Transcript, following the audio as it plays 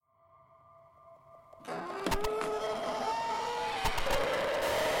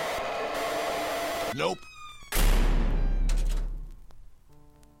Nope.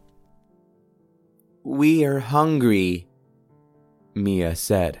 "We're hungry," Mia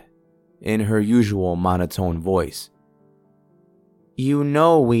said, in her usual monotone voice. "You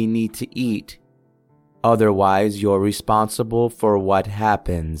know we need to eat. Otherwise, you're responsible for what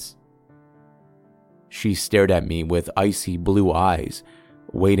happens." She stared at me with icy blue eyes,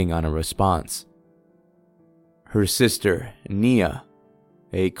 waiting on a response. Her sister, Nia,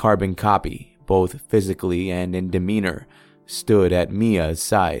 a carbon copy, both physically and in demeanor, stood at Mia's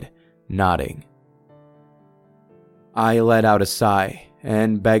side, nodding. I let out a sigh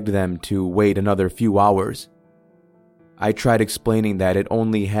and begged them to wait another few hours. I tried explaining that it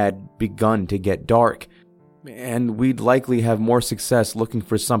only had begun to get dark, and we'd likely have more success looking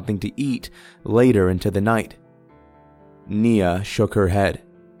for something to eat later into the night. Nia shook her head.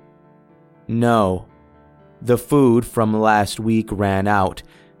 "No, the food from last week ran out,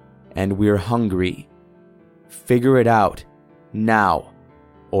 and we're hungry. Figure it out, now,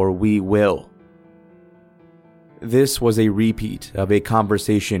 or we will." This was a repeat of a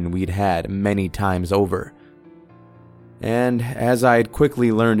conversation we'd had many times over. And as I had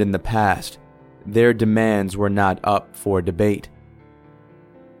quickly learned in the past, their demands were not up for debate.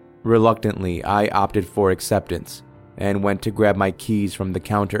 Reluctantly, I opted for acceptance and went to grab my keys from the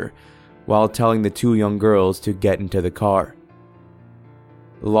counter while telling the two young girls to get into the car.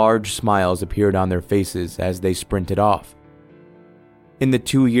 Large smiles appeared on their faces as they sprinted off. In the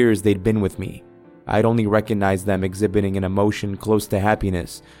 2 years they'd been with me, I'd only recognized them exhibiting an emotion close to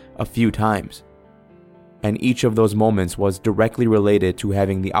happiness a few times. And each of those moments was directly related to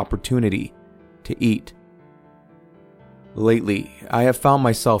having the opportunity to eat. Lately, I have found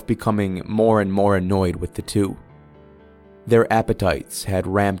myself becoming more and more annoyed with the two. Their appetites had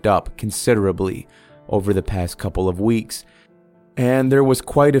ramped up considerably over the past couple of weeks, and there was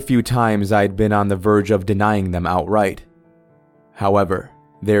quite a few times I'd been on the verge of denying them outright. However,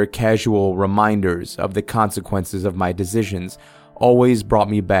 their casual reminders of the consequences of my decisions always brought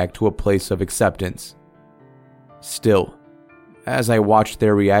me back to a place of acceptance. Still, as I watched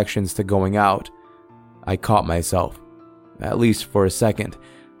their reactions to going out, I caught myself, at least for a second,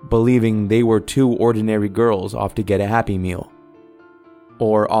 believing they were two ordinary girls off to get a Happy Meal,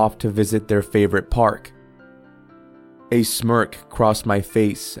 or off to visit their favorite park. A smirk crossed my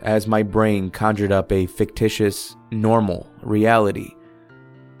face as my brain conjured up a fictitious, normal reality.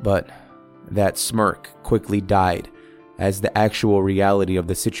 But that smirk quickly died as the actual reality of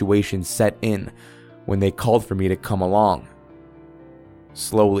the situation set in when they called for me to come along.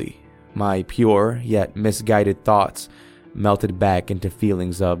 Slowly, my pure yet misguided thoughts melted back into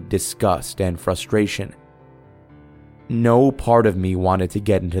feelings of disgust and frustration. No part of me wanted to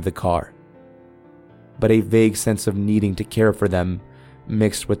get into the car, but a vague sense of needing to care for them,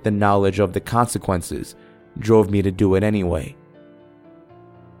 mixed with the knowledge of the consequences, drove me to do it anyway.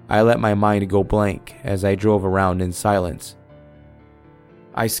 I let my mind go blank as I drove around in silence.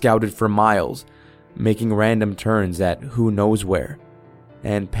 I scouted for miles, making random turns at who knows where,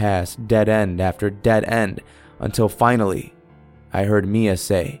 and passed dead end after dead end until finally I heard Mia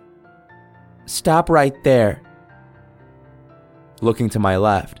say, "Stop right there." Looking to my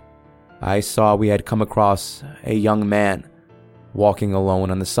left, I saw we had come across a young man walking alone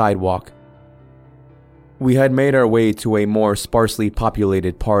on the sidewalk. We had made our way to a more sparsely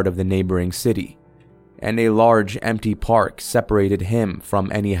populated part of the neighboring city, and a large empty park separated him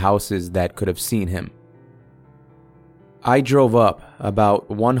from any houses that could have seen him. I drove up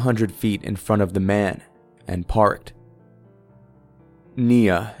about 100 feet in front of the man and parked.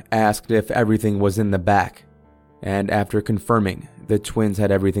 Nia asked if everything was in the back, and after confirming the twins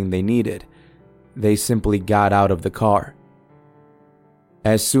had everything they needed, they simply got out of the car.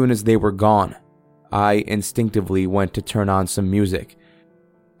 As soon as they were gone, I instinctively went to turn on some music,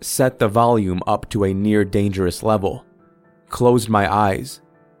 set the volume up to a near dangerous level, closed my eyes,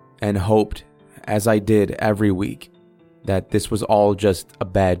 and hoped, as I did every week, that this was all just a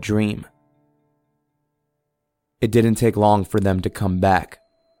bad dream. It didn't take long for them to come back.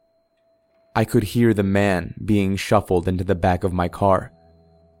 I could hear the man being shuffled into the back of my car.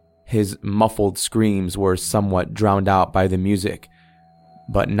 His muffled screams were somewhat drowned out by the music,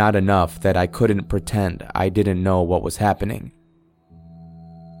 but not enough that I couldn't pretend I didn't know what was happening.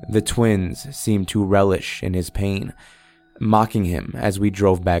 The twins seemed to relish in his pain, mocking him as we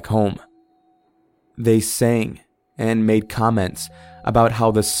drove back home. They sang and made comments about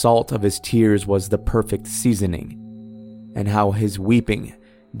how the salt of his tears was the perfect seasoning, and how his weeping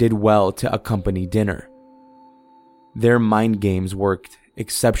did well to accompany dinner. Their mind games worked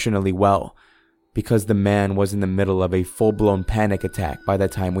exceptionally well, because the man was in the middle of a full-blown panic attack by the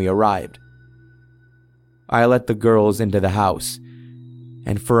time we arrived. I let the girls into the house,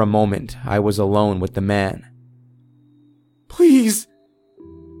 and for a moment I was alone with the man. "Please,"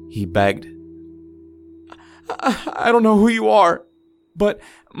 he begged. I don't know who you are, but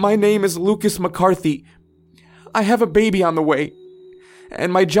my name is Lucas McCarthy. I have a baby on the way,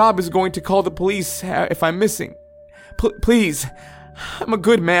 and my job is going to call the police if I'm missing. Please, I'm a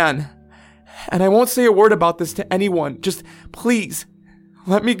good man, and I won't say a word about this to anyone. Just please,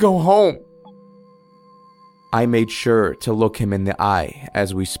 let me go home." I made sure to look him in the eye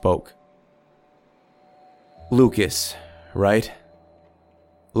as we spoke. "Lucas, right?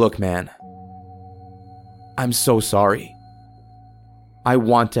 Look, man, I'm so sorry. I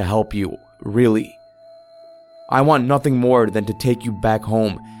want to help you, really. I want nothing more than to take you back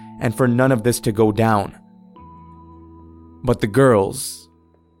home and for none of this to go down. But the girls,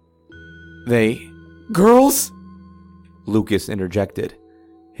 Girls?" Lucas interjected,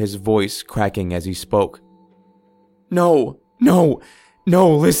 his voice cracking as he spoke. No,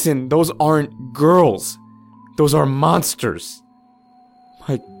 listen, those aren't girls. Those are monsters.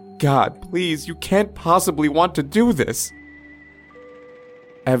 My God, please, you can't possibly want to do this."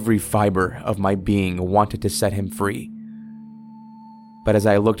 Every fiber of my being wanted to set him free. But as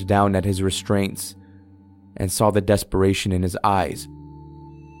I looked down at his restraints and saw the desperation in his eyes,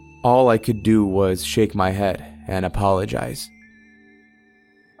 all I could do was shake my head and apologize.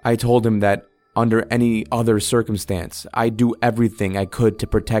 I told him that under any other circumstance, I'd do everything I could to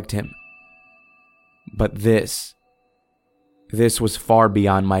protect him. But this was far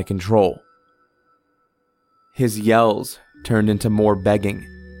beyond my control. His yells turned into more begging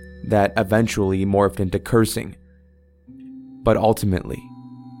that eventually morphed into cursing. But ultimately,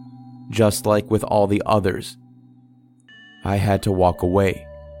 just like with all the others, I had to walk away.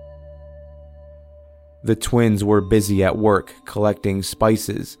 The twins were busy at work collecting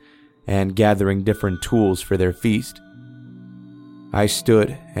spices and gathering different tools for their feast. I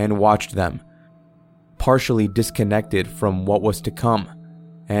stood and watched them, partially disconnected from what was to come,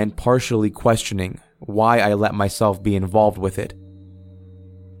 and partially questioning why I let myself be involved with it.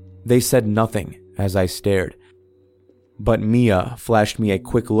 They said nothing as I stared, but Mia flashed me a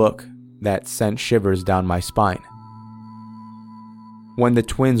quick look that sent shivers down my spine. When the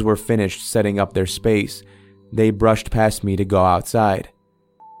twins were finished setting up their space, they brushed past me to go outside,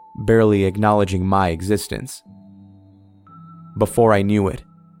 barely acknowledging my existence. Before I knew it,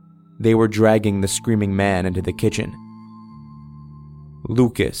 they were dragging the screaming man into the kitchen.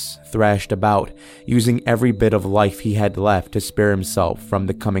 Lucas thrashed about, using every bit of life he had left to spare himself from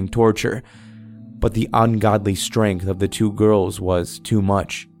the coming torture, but the ungodly strength of the two girls was too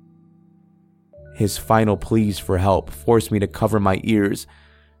much. His final pleas for help forced me to cover my ears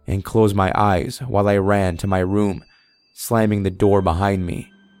and close my eyes while I ran to my room, slamming the door behind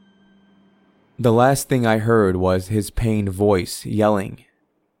me. The last thing I heard was his pained voice yelling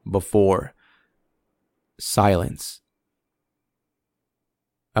before silence.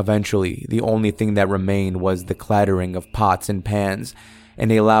 Eventually, the only thing that remained was the clattering of pots and pans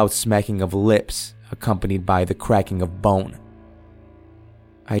and a loud smacking of lips accompanied by the cracking of bone.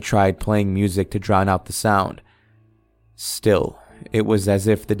 I tried playing music to drown out the sound. Still, it was as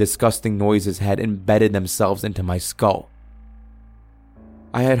if the disgusting noises had embedded themselves into my skull.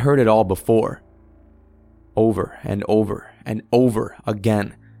 I had heard it all before, over and over and over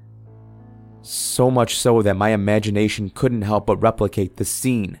again. So much so that my imagination couldn't help but replicate the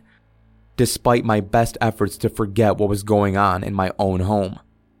scene, despite my best efforts to forget what was going on in my own home.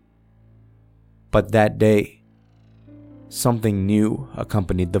 But that day, something new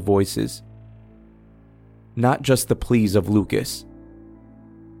accompanied the voices. Not just the pleas of Lucas,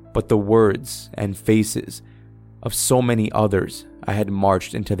 but the words and faces of so many others I had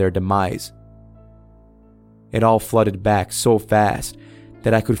marched into their demise. It all flooded back so fast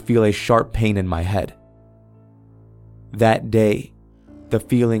that I could feel a sharp pain in my head. That day, the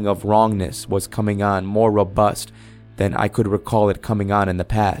feeling of wrongness was coming on more robust than I could recall it coming on in the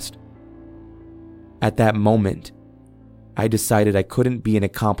past. At that moment, I decided I couldn't be an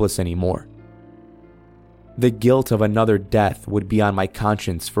accomplice anymore. The guilt of another death would be on my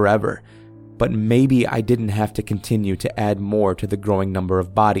conscience forever, but maybe I didn't have to continue to add more to the growing number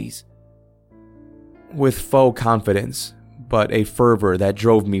of bodies. With faux confidence, but a fervor that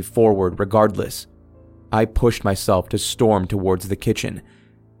drove me forward regardless, I pushed myself to storm towards the kitchen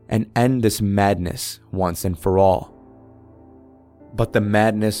and end this madness once and for all. But the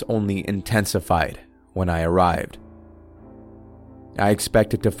madness only intensified when I arrived. I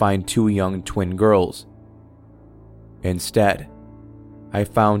expected to find two young twin girls. Instead, I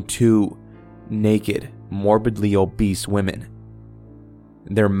found two naked, morbidly obese women.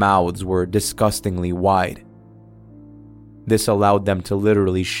 Their mouths were disgustingly wide. This allowed them to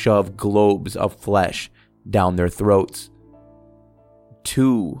literally shove globes of flesh down their throats.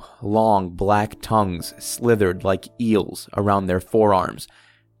 2 long black tongues slithered like eels around their forearms,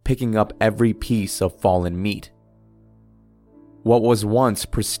 picking up every piece of fallen meat. What was once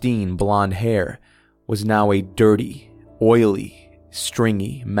pristine blonde hair was now a dirty, oily,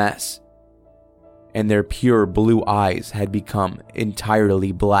 stringy mess, and their pure blue eyes had become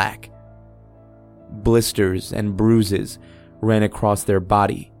entirely black. Blisters and bruises ran across their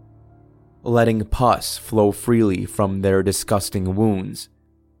body, letting pus flow freely from their disgusting wounds.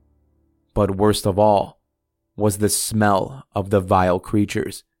 But worst of all was the smell of the vile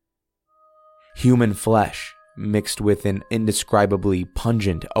creatures. Human flesh mixed with an indescribably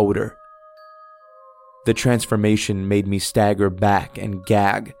pungent odor. The transformation made me stagger back and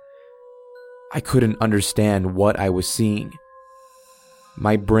gag. I couldn't understand what I was seeing.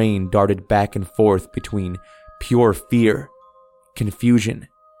 My brain darted back and forth between pure fear, confusion,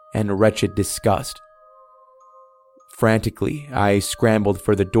 and wretched disgust. Frantically, I scrambled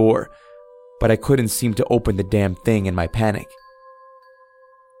for the door, but I couldn't seem to open the damn thing in my panic.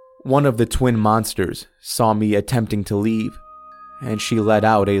 One of the twin monsters saw me attempting to leave, and she let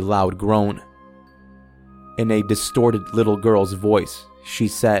out a loud groan. In a distorted little girl's voice, she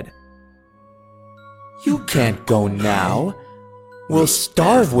said, "You can't go now. We'll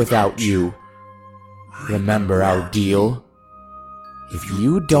starve without you. Remember our deal? If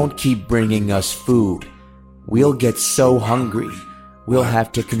you don't keep bringing us food, we'll get so hungry, we'll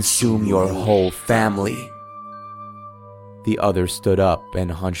have to consume your whole family." The other stood up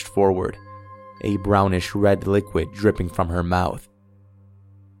and hunched forward, a brownish red liquid dripping from her mouth.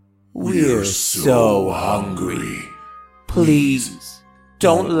 "We're so hungry. Please,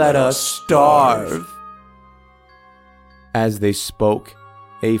 don't let us starve." As they spoke,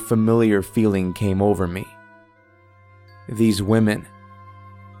 a familiar feeling came over me. These women,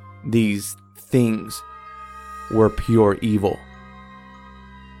 these things, were pure evil.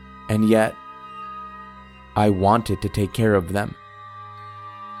 And yet, I wanted to take care of them.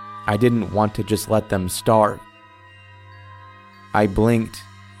 I didn't want to just let them starve. I blinked,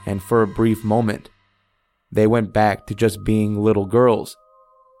 and for a brief moment, they went back to just being little girls.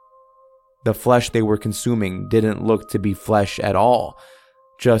 The flesh they were consuming didn't look to be flesh at all,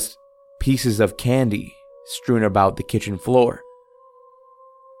 just pieces of candy strewn about the kitchen floor.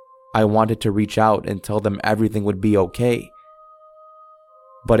 I wanted to reach out and tell them everything would be okay.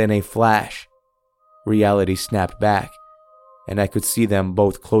 But in a flash, reality snapped back, and I could see them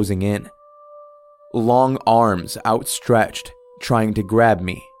both closing in. Long arms outstretched, trying to grab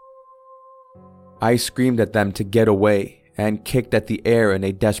me. I screamed at them to get away and kicked at the air in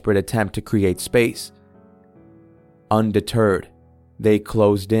a desperate attempt to create space. Undeterred, they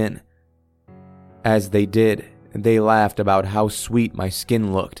closed in. As they did, they laughed about how sweet my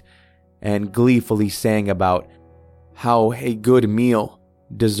skin looked and gleefully sang about how a good meal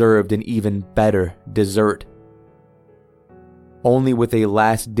deserved an even better dessert. Only with a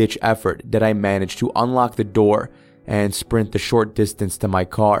last-ditch effort did I manage to unlock the door and sprint the short distance to my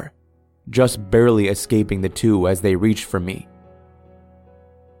car, just barely escaping the two as they reached for me.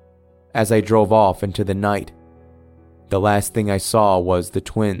 As I drove off into the night, the last thing I saw was the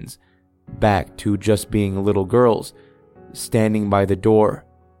twins, back to just being little girls, standing by the door,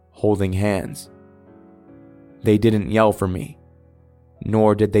 holding hands. They didn't yell for me,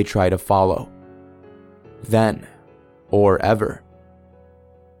 nor did they try to follow. Then, or ever.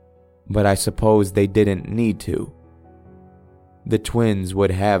 But I suppose they didn't need to. The twins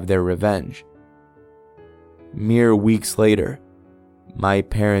would have their revenge. Mere weeks later, my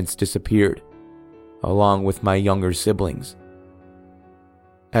parents disappeared, along with my younger siblings.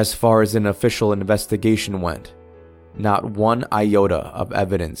 As far as an official investigation went, not one iota of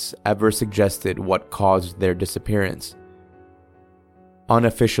evidence ever suggested what caused their disappearance.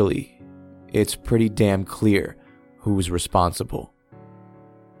 Unofficially, it's pretty damn clear who's responsible.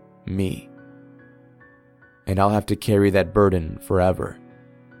 Me. And I'll have to carry that burden forever.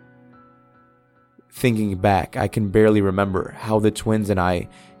 Thinking back, I can barely remember how the twins and I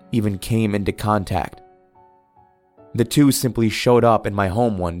even came into contact. The two simply showed up in my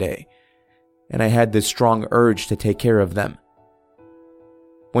home one day, and I had this strong urge to take care of them.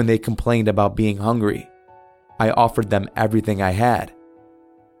 When they complained about being hungry, I offered them everything I had.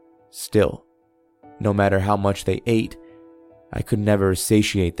 Still, no matter how much they ate, I could never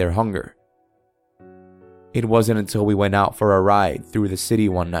satiate their hunger. It wasn't until we went out for a ride through the city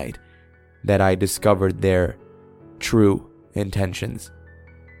one night that I discovered their true intentions.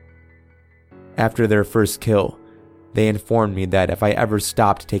 After their first kill, They informed me that if I ever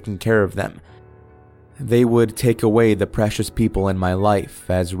stopped taking care of them, they would take away the precious people in my life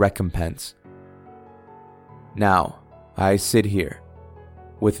as recompense. Now, I sit here,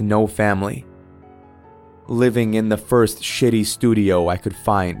 with no family, living in the first shitty studio I could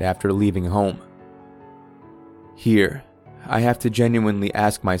find after leaving home. Here, I have to genuinely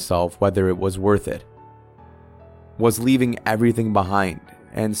ask myself whether it was worth it. Was leaving everything behind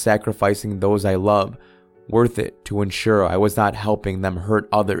and sacrificing those I love worth it to ensure I was not helping them hurt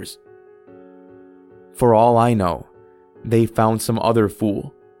others? For all I know, they found some other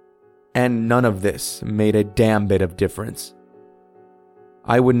fool, and none of this made a damn bit of difference.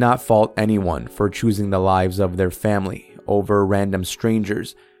 I would not fault anyone for choosing the lives of their family over random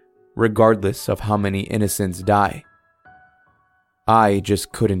strangers, regardless of how many innocents die. I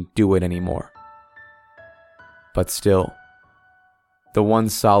just couldn't do it anymore. But still, the one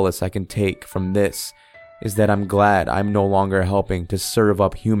solace I can take from this is that I'm glad I'm no longer helping to serve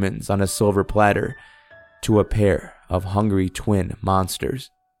up humans on a silver platter to a pair of hungry twin monsters.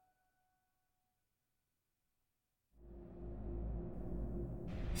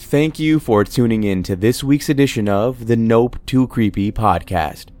 Thank you for tuning in to this week's edition of the Nope Too Creepy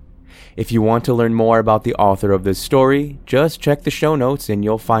podcast. If you want to learn more about the author of this story, just check the show notes and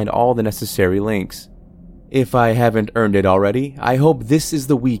you'll find all the necessary links. If I haven't earned it already, I hope this is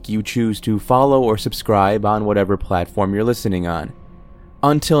the week you choose to follow or subscribe on whatever platform you're listening on.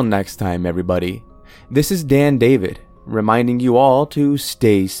 Until next time, everybody, this is Dan David, reminding you all to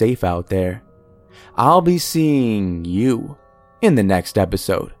stay safe out there. I'll be seeing you in the next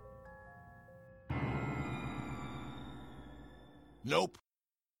episode. Nope.